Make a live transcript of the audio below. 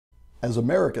As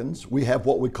Americans, we have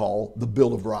what we call the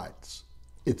Bill of Rights.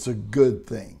 It's a good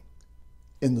thing.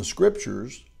 In the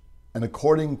scriptures, and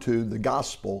according to the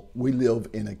gospel, we live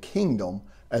in a kingdom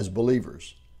as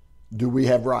believers. Do we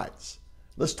have rights?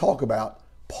 Let's talk about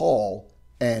Paul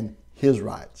and his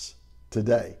rights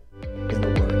today in the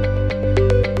Word.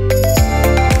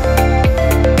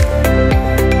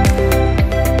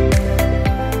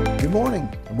 Good morning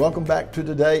and welcome back to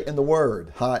Today in the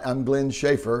Word. Hi, I'm Glenn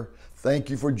Schaefer.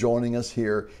 Thank you for joining us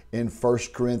here in 1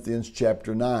 Corinthians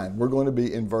chapter 9. We're going to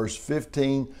be in verse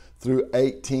 15 through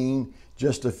 18,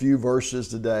 just a few verses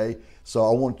today, so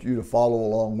I want you to follow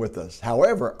along with us.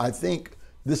 However, I think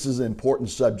this is an important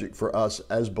subject for us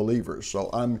as believers, so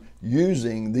I'm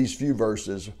using these few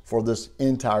verses for this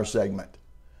entire segment.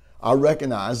 I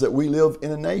recognize that we live in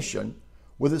a nation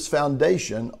with its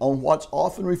foundation on what's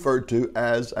often referred to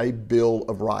as a Bill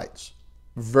of Rights.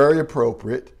 Very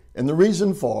appropriate. And the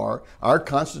reason for our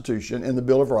Constitution and the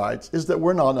Bill of Rights is that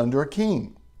we're not under a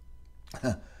king.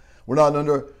 We're not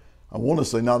under, I want to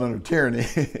say not under tyranny,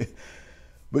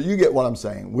 but you get what I'm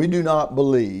saying. We do not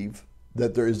believe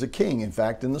that there is a king. In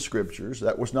fact, in the scriptures,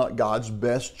 that was not God's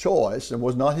best choice and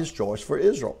was not his choice for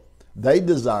Israel. They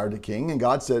desired a king, and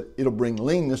God said, it'll bring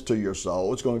leanness to your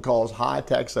soul. It's going to cause high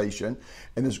taxation,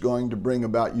 and it's going to bring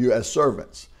about you as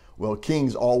servants. Well,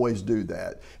 kings always do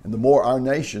that. And the more our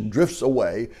nation drifts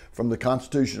away from the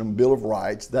Constitution and Bill of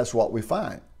Rights, that's what we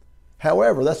find.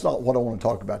 However, that's not what I want to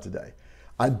talk about today.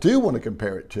 I do want to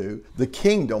compare it to the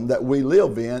kingdom that we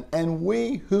live in, and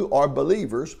we who are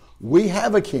believers, we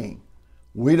have a king.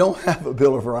 We don't have a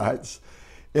Bill of Rights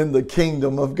in the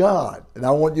kingdom of God. And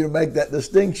I want you to make that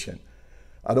distinction.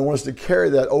 I don't want us to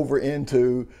carry that over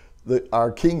into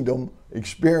our kingdom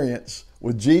experience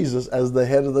with Jesus as the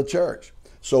head of the church.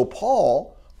 So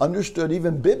Paul understood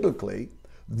even biblically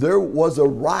there was a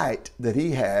right that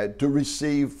he had to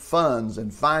receive funds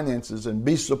and finances and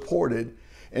be supported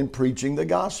in preaching the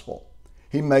gospel.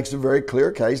 He makes a very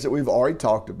clear case that we've already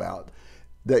talked about,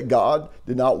 that God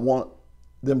did not want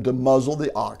them to muzzle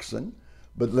the oxen,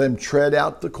 but let him tread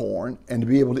out the corn and to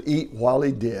be able to eat while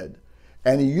he did.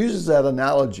 And he uses that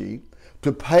analogy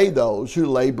to pay those who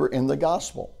labor in the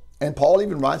gospel. And Paul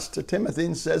even writes to Timothy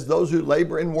and says those who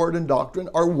labor in word and doctrine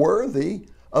are worthy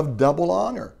of double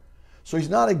honor. So he's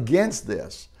not against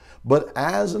this, but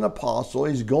as an apostle,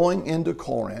 he's going into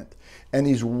Corinth and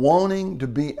he's wanting to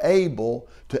be able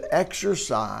to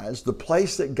exercise the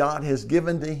place that God has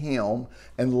given to him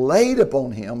and laid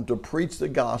upon him to preach the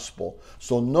gospel,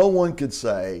 so no one could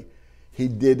say he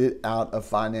did it out of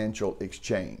financial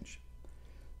exchange.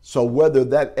 So whether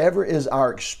that ever is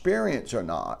our experience or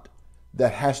not,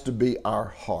 that has to be our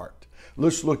heart.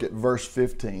 Let's look at verse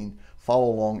 15. Follow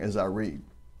along as I read.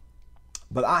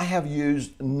 But I have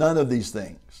used none of these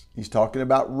things. He's talking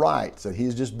about rights, that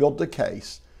he's just built a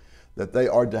case that they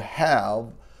are to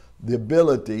have the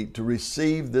ability to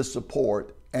receive this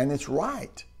support, and it's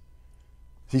right.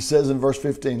 He says in verse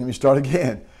 15, let me start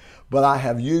again. But I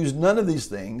have used none of these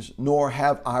things, nor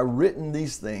have I written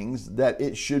these things, that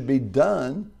it should be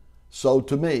done so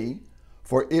to me,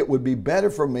 for it would be better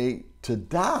for me to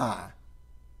die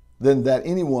than that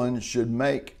anyone should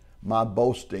make my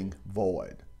boasting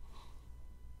void.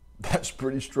 That's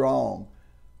pretty strong.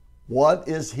 What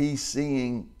is he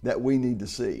seeing that we need to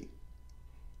see?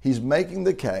 He's making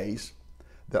the case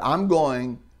that I'm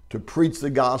going to preach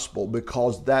the gospel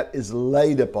because that is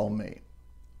laid upon me.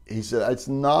 He said, it's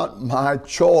not my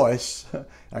choice.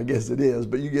 I guess it is,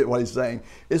 but you get what he's saying.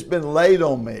 It's been laid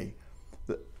on me.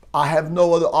 I have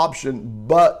no other option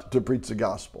but to preach the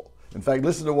gospel. In fact,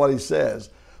 listen to what he says.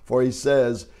 For he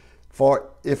says, for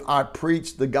if I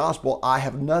preach the gospel, I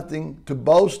have nothing to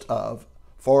boast of,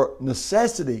 for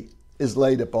necessity is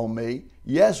laid upon me.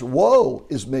 Yes, woe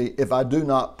is me if I do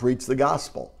not preach the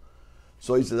gospel.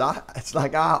 So he says, it's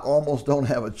like I almost don't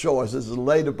have a choice. This is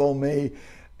laid upon me,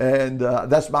 and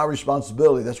that's my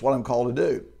responsibility. That's what I'm called to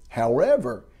do.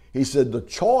 However, he said, the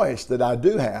choice that I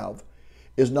do have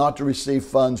is not to receive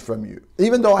funds from you,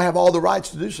 even though I have all the rights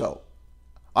to do so.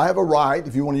 I have a right,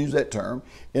 if you want to use that term,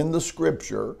 in the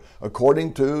scripture,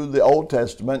 according to the Old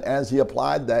Testament, as he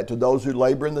applied that to those who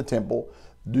labor in the temple.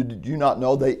 Did you not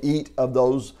know they eat of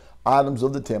those items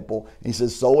of the temple? And he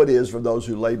says, so it is for those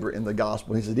who labor in the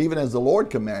gospel. He said, even as the Lord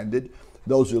commanded,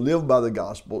 those who live by the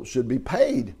gospel should be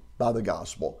paid by the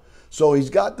gospel. So he's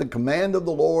got the command of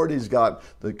the Lord. He's got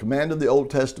the command of the Old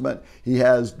Testament. He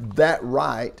has that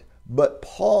right. But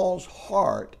Paul's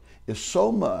heart is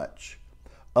so much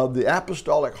of the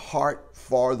apostolic heart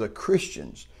for the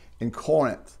Christians in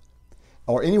Corinth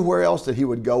or anywhere else that he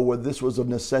would go where this was of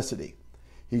necessity.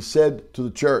 He said to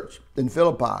the church in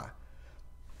Philippi,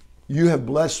 you have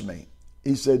blessed me.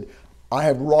 He said, I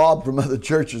have robbed from other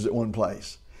churches at one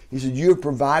place. He said, you have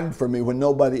provided for me when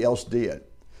nobody else did.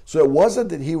 So it wasn't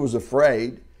that he was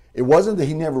afraid. It wasn't that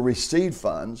he never received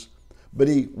funds, but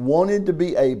he wanted to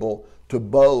be able to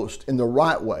boast in the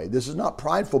right way. This is not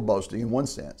prideful boasting in one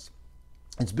sense.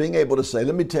 It's being able to say,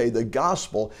 let me tell you, the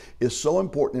gospel is so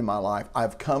important in my life.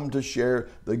 I've come to share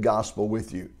the gospel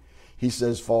with you. He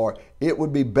says, for it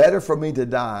would be better for me to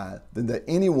die than that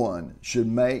anyone should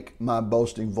make my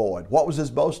boasting void. What was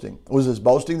his boasting? Was his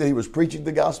boasting that he was preaching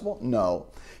the gospel? No.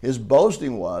 His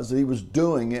boasting was that he was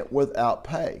doing it without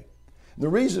pay. The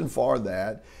reason for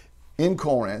that, in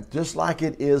Corinth, just like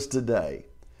it is today,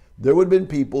 there would have been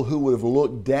people who would have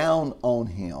looked down on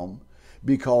him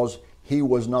because he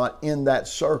was not in that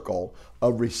circle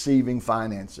of receiving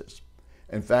finances.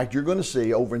 In fact, you're going to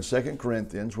see over in 2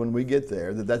 Corinthians when we get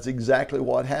there that that's exactly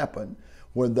what happened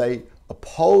when they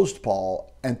opposed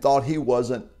Paul and thought he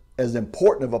wasn't as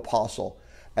important of an apostle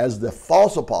as the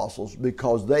false apostles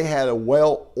because they had a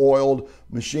well-oiled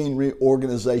machinery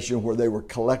organization where they were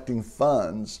collecting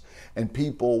funds and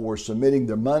people were submitting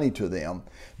their money to them.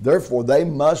 Therefore, they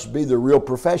must be the real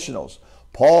professionals.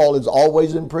 Paul is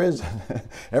always in prison.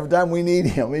 Every time we need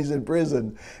him, he's in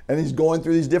prison and he's going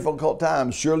through these difficult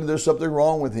times. Surely there's something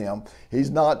wrong with him. He's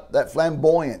not that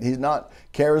flamboyant. He's not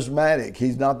charismatic.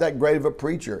 He's not that great of a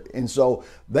preacher. And so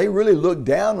they really looked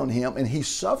down on him and he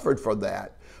suffered for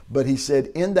that. But he said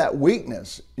in that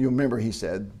weakness, you remember he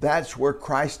said, that's where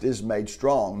Christ is made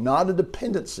strong, not a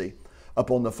dependency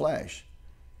upon the flesh.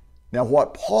 Now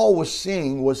what Paul was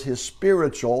seeing was his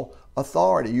spiritual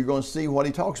authority. You're going to see what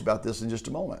he talks about this in just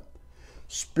a moment.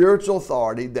 Spiritual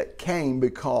authority that came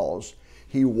because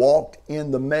he walked in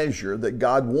the measure that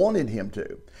God wanted him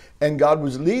to. And God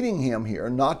was leading him here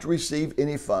not to receive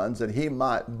any funds that he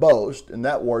might boast. And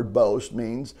that word boast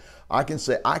means I can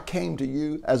say, I came to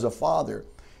you as a father.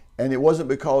 And it wasn't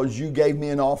because you gave me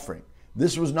an offering.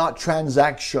 This was not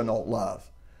transactional love.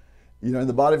 You know, in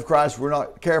the body of Christ, we're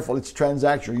not careful. It's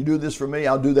transactional. You do this for me,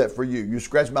 I'll do that for you. You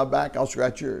scratch my back, I'll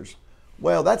scratch yours.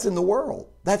 Well, that's in the world.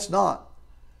 That's not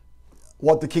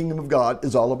what the kingdom of God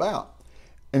is all about.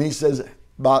 And he says,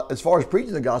 as far as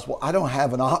preaching the gospel, I don't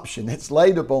have an option. It's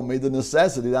laid upon me the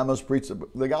necessity that I must preach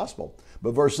the gospel.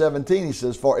 But verse 17, he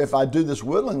says, for if I do this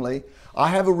willingly, I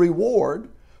have a reward.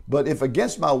 But if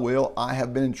against my will, I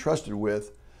have been entrusted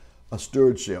with a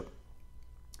stewardship.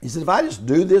 He said, if I just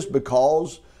do this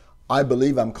because I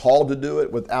believe I'm called to do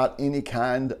it without any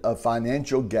kind of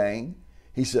financial gain,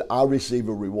 he said, I'll receive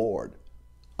a reward.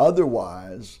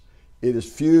 Otherwise, it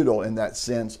is futile in that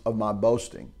sense of my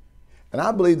boasting. And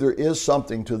I believe there is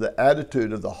something to the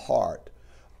attitude of the heart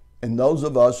in those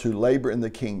of us who labor in the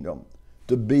kingdom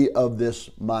to be of this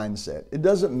mindset. It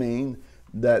doesn't mean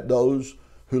that those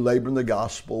who labor in the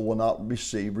gospel will not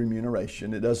receive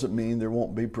remuneration. It doesn't mean there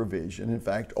won't be provision. In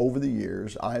fact, over the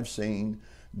years, I have seen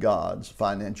God's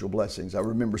financial blessings. I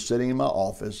remember sitting in my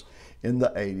office in the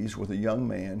 80s with a young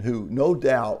man who no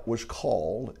doubt was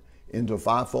called into a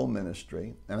fivefold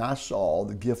ministry, and I saw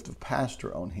the gift of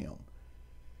pastor on him.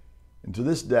 And to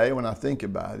this day, when I think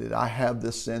about it, I have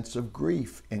this sense of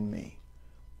grief in me.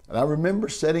 And I remember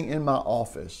sitting in my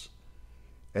office,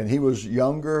 and he was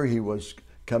younger. He was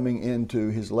coming into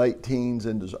his late teens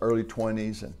and his early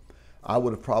 20s, and I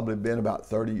would have probably been about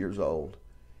 30 years old.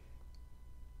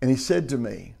 And he said to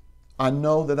me, I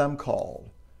know that I'm called,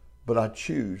 but I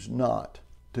choose not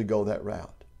to go that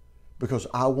route because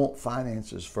I want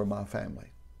finances for my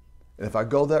family. And if I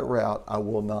go that route, I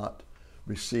will not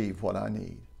receive what I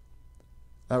need.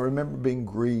 I remember being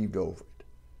grieved over it.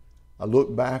 I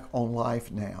look back on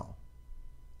life now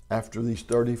after these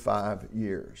 35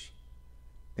 years.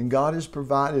 And God has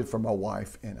provided for my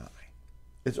wife and I.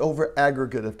 It's over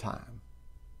aggregate of time.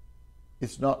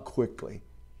 It's not quickly.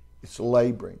 It's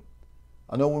laboring.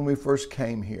 I know when we first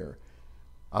came here,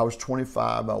 I was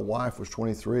 25, my wife was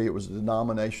 23. It was a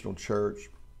denominational church.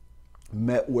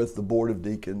 Met with the board of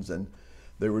deacons and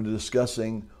they were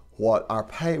discussing what our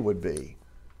pay would be.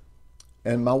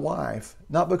 And my wife,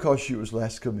 not because she was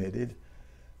less committed,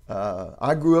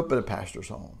 I grew up in a pastor's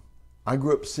home. I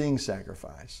grew up seeing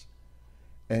sacrifice.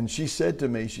 And she said to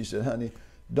me, she said, honey,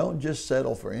 don't just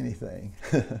settle for anything.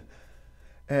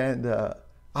 And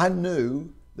I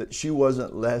knew that she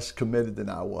wasn't less committed than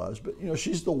I was, but you know,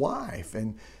 she's the wife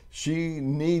and she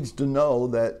needs to know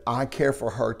that I care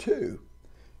for her too.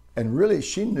 And really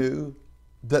she knew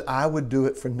that I would do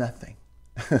it for nothing.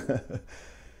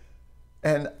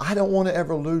 And I don't want to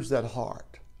ever lose that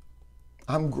heart.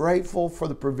 I'm grateful for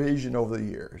the provision over the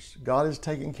years. God has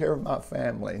taken care of my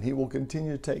family and He will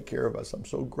continue to take care of us. I'm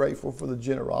so grateful for the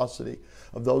generosity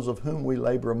of those of whom we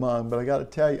labor among. But I got to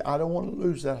tell you, I don't want to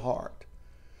lose that heart.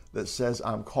 that says,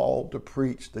 I'm called to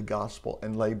preach the gospel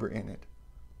and labor in it.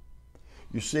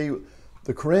 You see,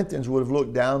 the Corinthians would have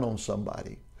looked down on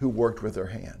somebody who worked with their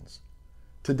hands.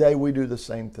 Today we do the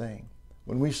same thing.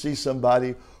 When we see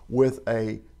somebody with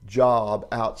a job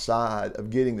outside of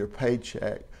getting their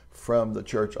paycheck from the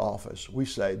church office, we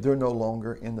say they're no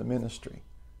longer in the ministry.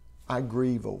 I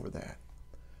grieve over that.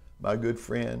 My good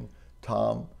friend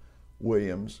Tom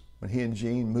Williams, when he and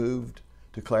Jean moved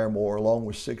to Claremore along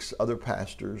with 6 other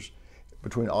pastors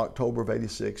between October of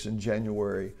 '86 and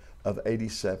January of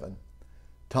 '87,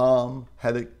 Tom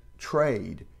had a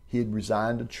trade. He had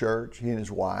resigned a church. He and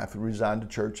his wife had resigned a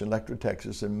church in Electra,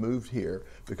 Texas, and moved here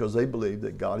because they believed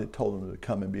that God had told them to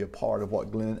come and be a part of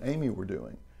what Glenn and Amy were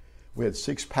doing. We had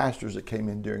 6 pastors that came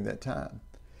in during that time.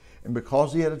 And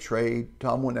because he had a trade,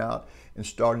 Tom went out and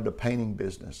started a painting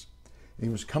business. He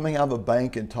was coming out of a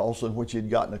bank in Tulsa in which he had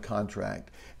gotten a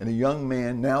contract. And a young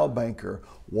man, now a banker,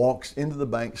 walks into the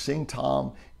bank, seeing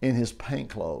Tom in his paint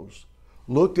clothes,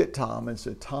 looked at Tom and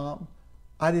said, Tom,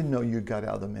 I didn't know you got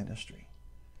out of the ministry.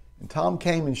 And Tom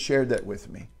came and shared that with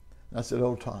me. And I said,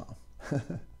 oh, Tom,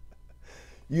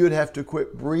 you'd have to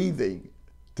quit breathing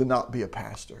to not be a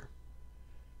pastor.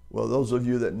 Well, those of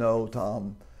you that know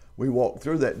Tom, we walked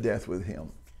through that death with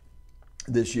him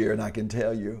this year, and I can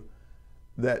tell you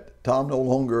that Tom no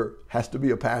longer has to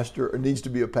be a pastor or needs to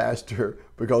be a pastor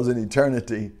because in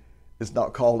eternity it's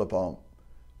not called upon.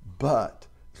 But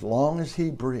as long as he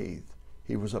breathed,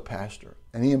 he was a pastor.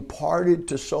 And he imparted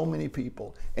to so many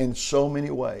people in so many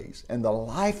ways. And the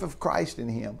life of Christ in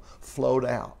him flowed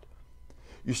out.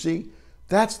 You see,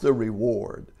 that's the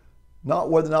reward. Not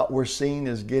whether or not we're seen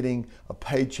as getting a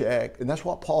paycheck. And that's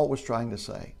what Paul was trying to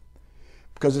say.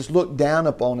 Because it's looked down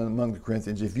upon among the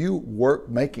Corinthians. If you work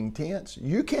making tents,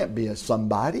 you can't be a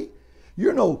somebody.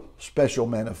 You're no special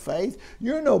man of faith.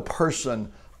 You're no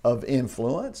person of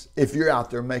influence if you're out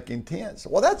there making tents.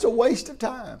 Well, that's a waste of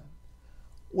time.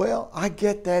 Well, I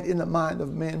get that in the mind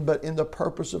of men, but in the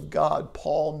purpose of God,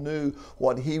 Paul knew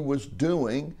what he was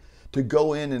doing to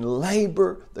go in and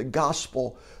labor the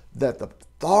gospel, that the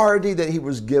authority that he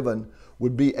was given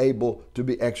would be able to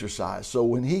be exercised. So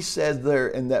when he says there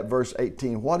in that verse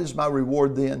 18, what is my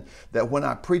reward then? That when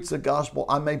I preach the gospel,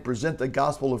 I may present the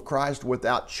gospel of Christ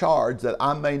without charge, that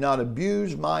I may not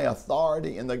abuse my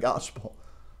authority in the gospel.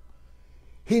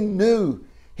 He knew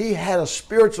he had a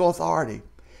spiritual authority.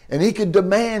 And he could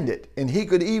demand it, and he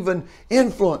could even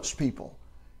influence people.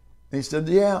 And he said,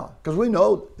 yeah, because we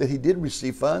know that he did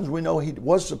receive funds. We know he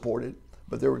was supported,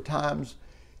 but there were times,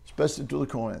 especially to the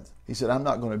Corinth, he said, I'm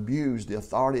not going to abuse the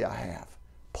authority I have.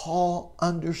 Paul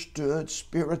understood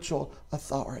spiritual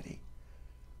authority.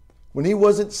 When he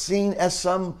wasn't seen as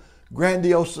some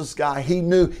grandiose guy, he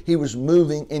knew he was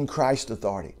moving in Christ's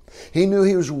authority. He knew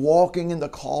he was walking in the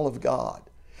call of God.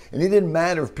 And it didn't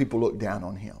matter if people looked down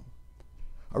on him.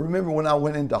 I remember when I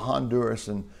went into Honduras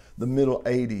in the middle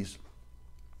 '80s,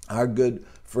 our good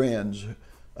friends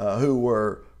who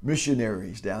were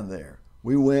missionaries down there,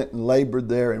 we went and labored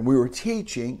there, and we were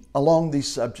teaching along these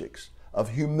subjects of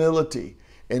humility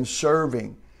and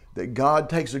serving, that God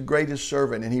takes the greatest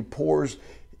servant and he pours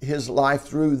his life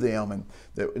through them, and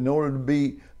that in order to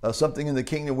be something in the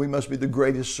kingdom, we must be the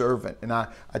greatest servant. And I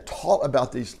taught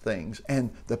about these things, and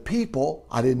the people,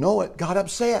 I didn't know it, got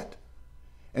upset.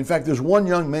 In fact, there's one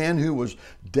young man who was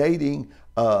dating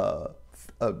a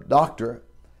doctor,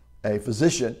 a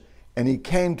physician, and he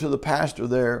came to the pastor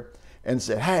there and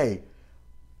said, hey,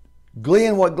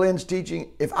 Glenn, what Glenn's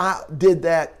teaching, if I did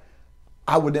that,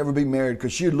 I would never be married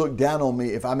because she'd look down on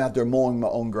me if I'm out there mowing my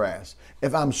own grass.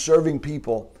 If I'm serving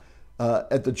people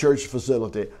at the church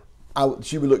facility,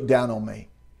 she would look down on me.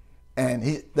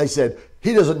 And they said,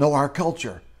 he doesn't know our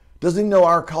culture. Doesn't he know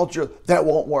our culture? That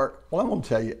won't work. Well, I'm going to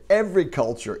tell you, every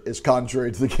culture is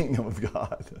contrary to the kingdom of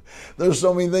God. There's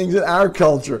so many things in our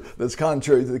culture that's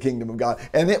contrary to the kingdom of God.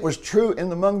 And it was true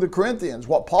among the Corinthians.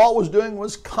 What Paul was doing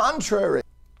was contrary.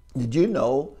 Did you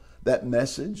know that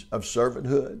message of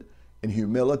servanthood and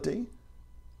humility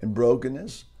and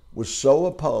brokenness was so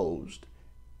opposed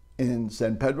in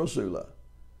San Pedro Sula,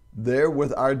 there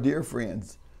with our dear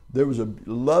friends? There was a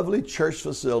lovely church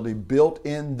facility built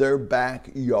in their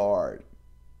backyard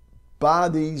by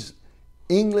these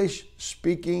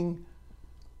English-speaking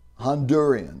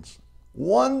Hondurans.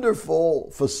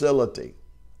 Wonderful facility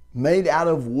made out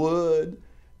of wood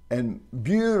and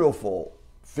beautiful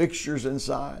fixtures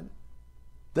inside.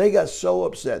 They got so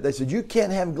upset. They said, you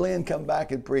can't have Glenn come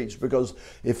back and preach, because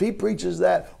if he preaches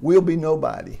that, we'll be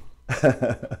nobody.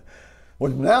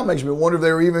 Which now makes me wonder if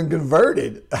they were even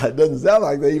converted. It doesn't sound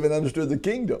like they even understood the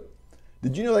kingdom.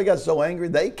 Did you know they got so angry?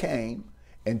 They came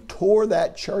and tore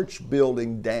that church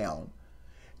building down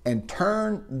and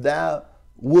turned that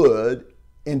wood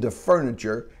into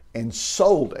furniture and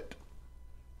sold it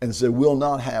and said, we'll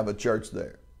not have a church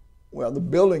there. Well, the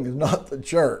building is not the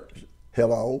church.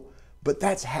 Hello. But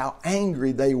that's how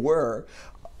angry they were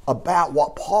about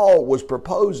what Paul was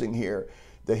proposing here,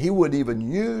 that he would even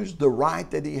use the right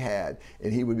that he had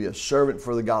and he would be a servant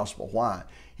for the gospel. Why?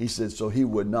 He said, so he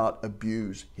would not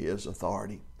abuse his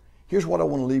authority. Here's what I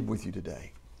want to leave with you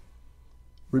today.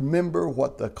 Remember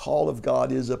what the call of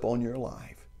God is upon your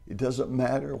life. It doesn't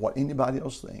matter what anybody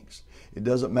else thinks. It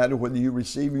doesn't matter whether you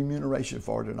receive remuneration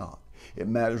for it or not. It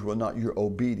matters whether or not you're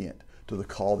obedient to the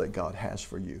call that God has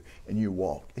for you and you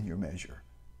walk in your measure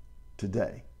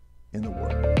today in the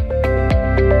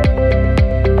Word.